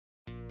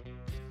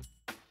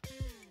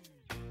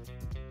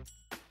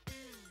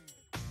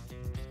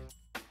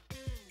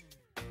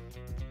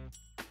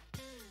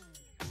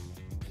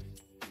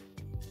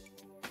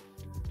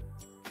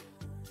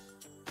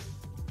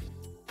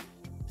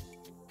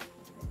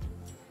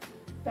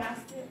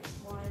Basket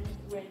 1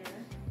 winner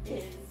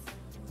is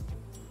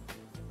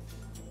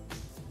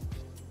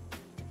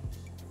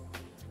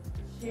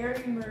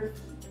Sherry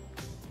Murphy.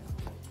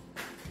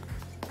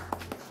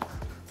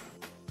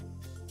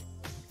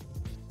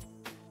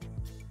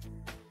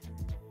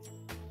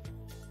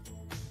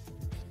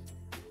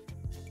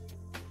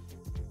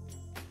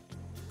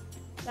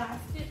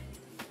 Basket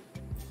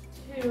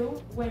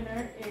 2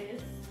 winner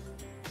is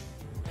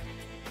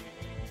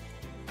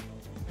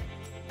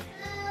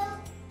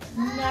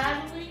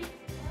Natalie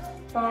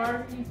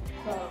Barbie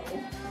Bow.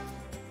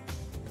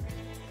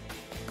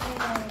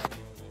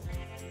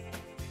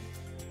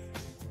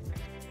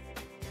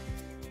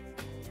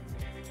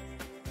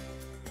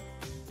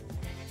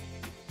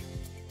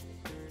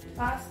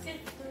 Basket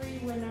 3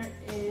 winner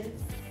is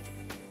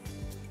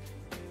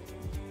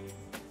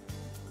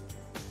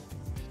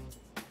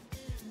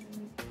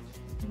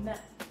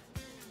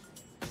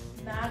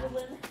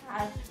Madeline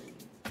Hadley.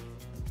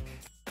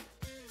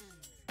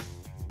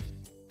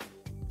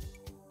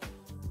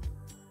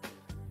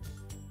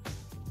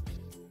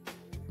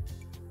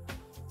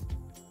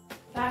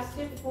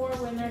 Basket 4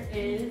 winner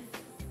is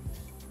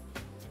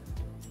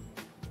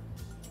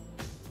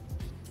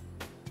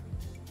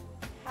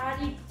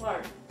Patty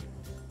Clark.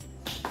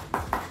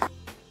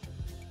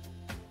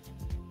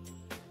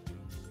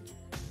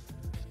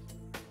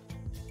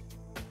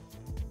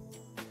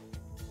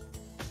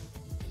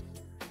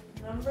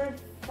 Number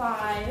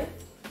 5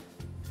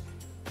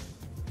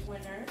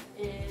 winner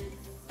is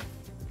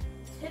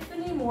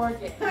Tiffany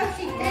Morgan.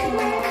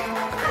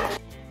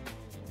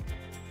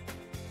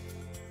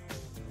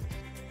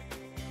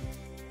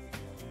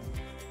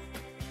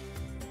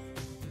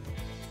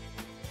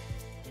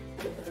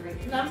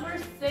 Number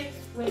 6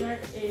 winner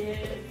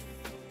is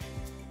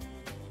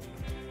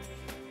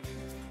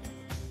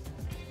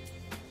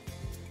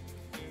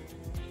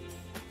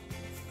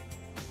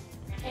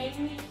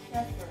Amy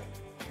Shepard.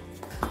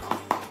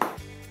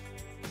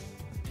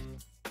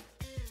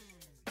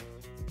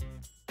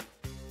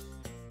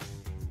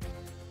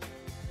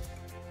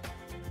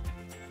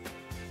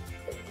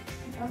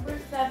 Number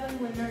 7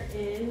 winner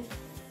is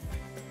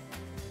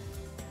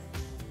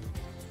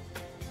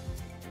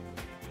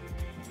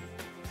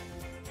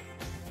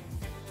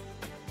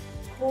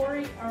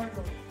Corey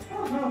Arnold.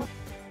 Oh.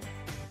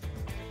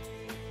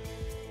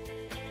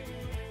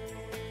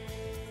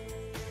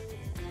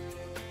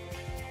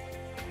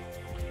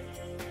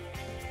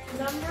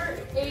 Number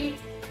 8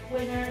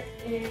 winner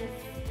is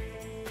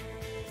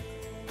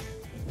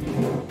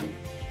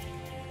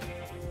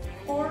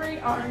Corey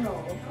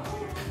Arnold.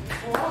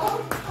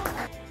 Oh.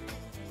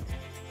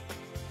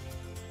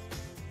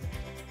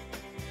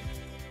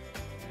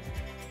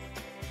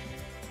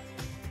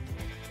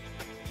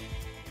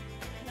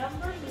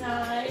 Number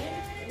 9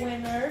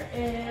 winner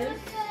is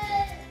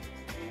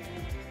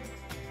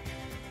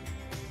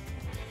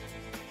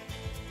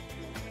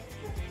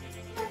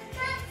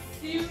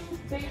Sue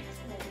Bateman.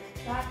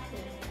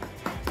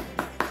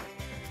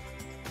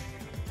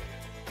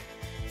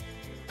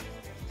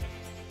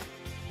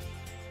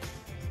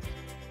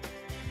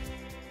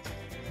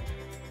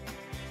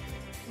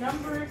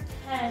 Number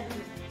 10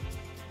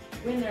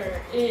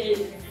 winner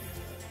is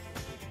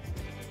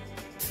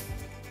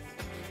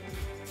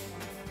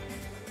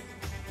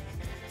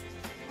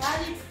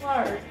Patty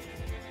Clark.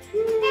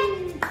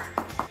 Woo.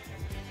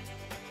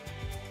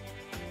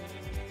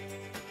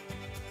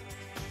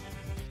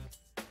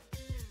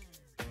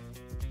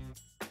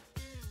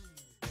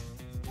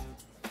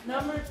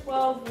 Number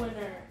 12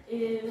 winner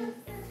is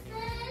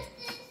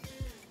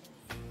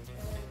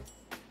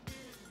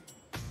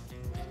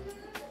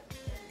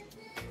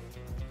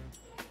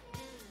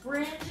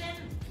Brandon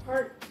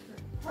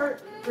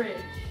Partridge.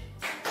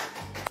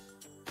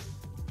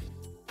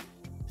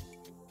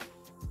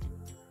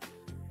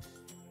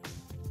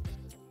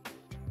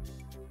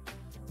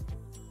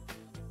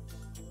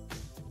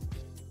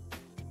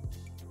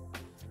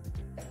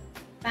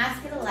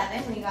 Basket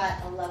 11, we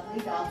got a lovely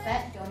doll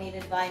set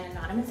donated by an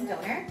anonymous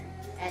donor.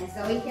 And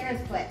Zoe here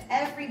has put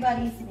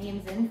everybody's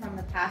names in from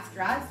the past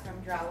draws, from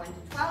draw 1 to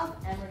 12.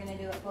 And we're going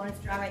to do a bonus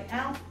draw right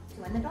now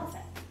to win the doll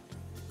set.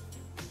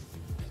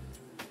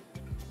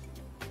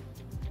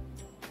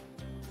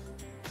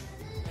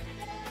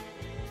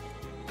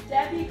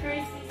 Debbie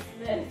Gracie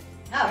Smith.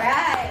 All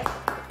right.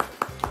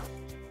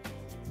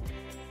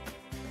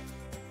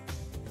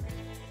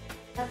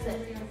 That's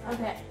it.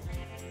 Okay.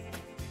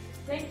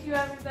 Thank you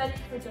everybody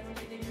for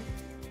donating.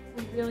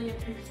 We really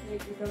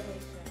appreciate your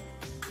donation.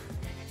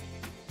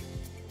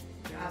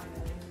 Good job.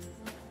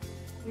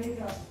 Here you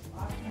go.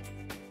 Awesome.